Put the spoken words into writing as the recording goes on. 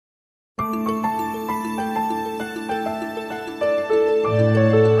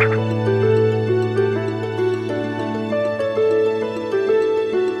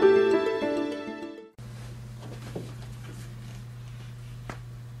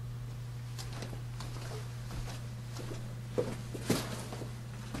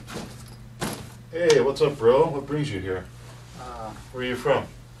Hey, what's up, bro? What brings you here? Uh, Where are you from?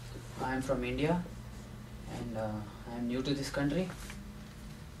 I'm from India, and I'm new to this country.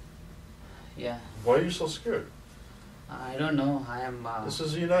 Yeah, Why are you so scared? I don't know. I am. This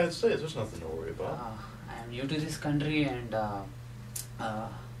is the United States. There's nothing to worry about. I am new to this country, uh,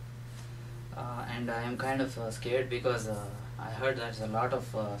 and I am kind of scared because I heard there's a lot of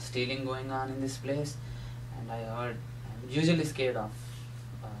stealing going on in this place, and I heard I'm usually scared of.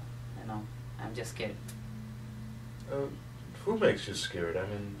 Uh, you know, I'm just scared. Uh, who makes you scared? I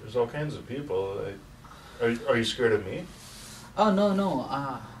mean, there's all kinds of people. Are you scared of me? Oh no no.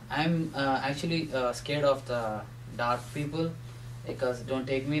 I'm actually scared of the dark people because don't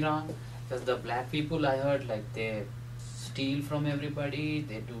take me wrong, because the black people I heard like they steal from everybody,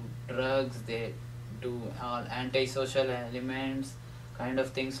 they do drugs, they do all antisocial elements, kind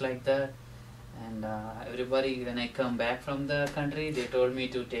of things like that. And everybody, when I come back from the country, they told me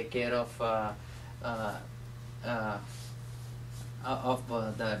to take care uh, uh, of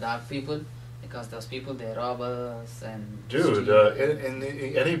the dark people, because those people they rob us and Dude, steal. and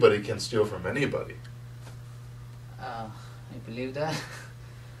anybody can steal from anybody. I believe that.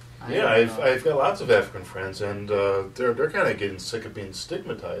 I Yeah, don't know. I've got lots of African friends, and they're kind of getting sick of being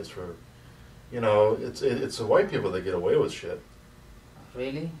stigmatized for, it's the white people that get away with shit.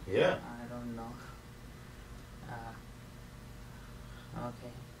 Really? Yeah. I don't know.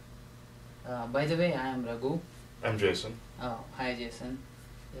 Okay. By the way, I am Raghu. I'm Jason. Oh, hi Jason.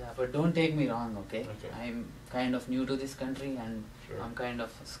 Yeah, but don't take me wrong, okay? Okay. I'm kind of new to this country and Sure. I'm kind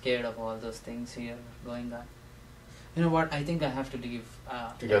of scared of all those things here going on. You know what? I think I have to leave.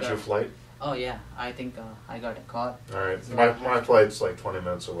 You got your flight? Oh yeah, I think I got a call. All right. So My flight's like 20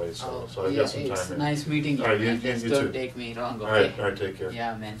 minutes away, so Oh, I've yeah, got some time it's here. nice meeting you. All right, Man. you Just too. don't take me wrong, All okay? right, take care.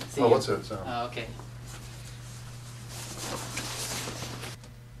 Yeah, man. See Oh, you. what's it? Okay.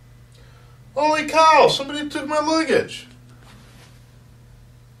 Holy cow! Somebody took my luggage.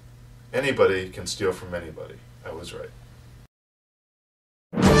 Anybody can steal from anybody. I was right.